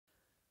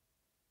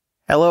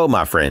Hello,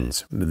 my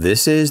friends.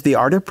 This is The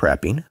Art of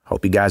Prepping.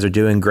 Hope you guys are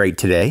doing great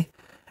today.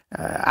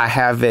 I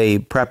have a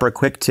prepper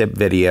quick tip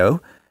video,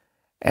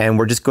 and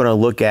we're just going to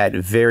look at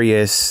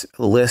various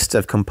lists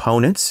of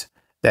components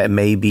that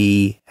may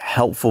be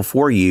helpful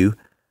for you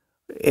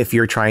if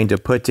you're trying to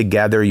put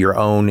together your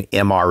own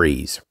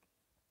MREs.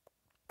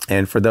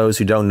 And for those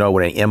who don't know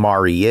what an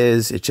MRE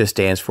is, it just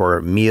stands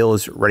for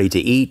Meals Ready to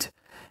Eat.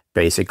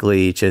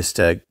 Basically, just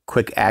a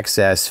quick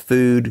access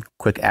food,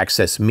 quick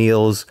access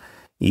meals.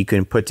 You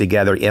can put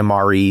together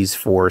MREs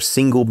for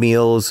single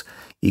meals.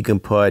 You can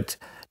put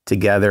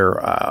together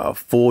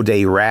full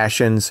day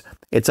rations.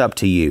 It's up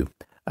to you.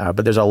 But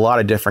there's a lot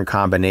of different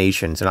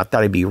combinations. And I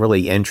thought it'd be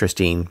really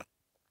interesting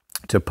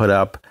to put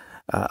up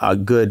a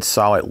good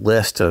solid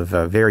list of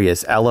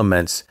various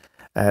elements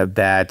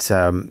that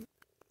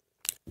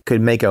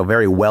could make a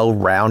very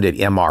well-rounded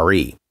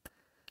MRE.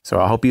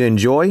 So I hope you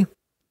enjoy.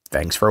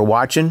 Thanks for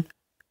watching.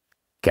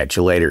 Catch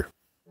you later.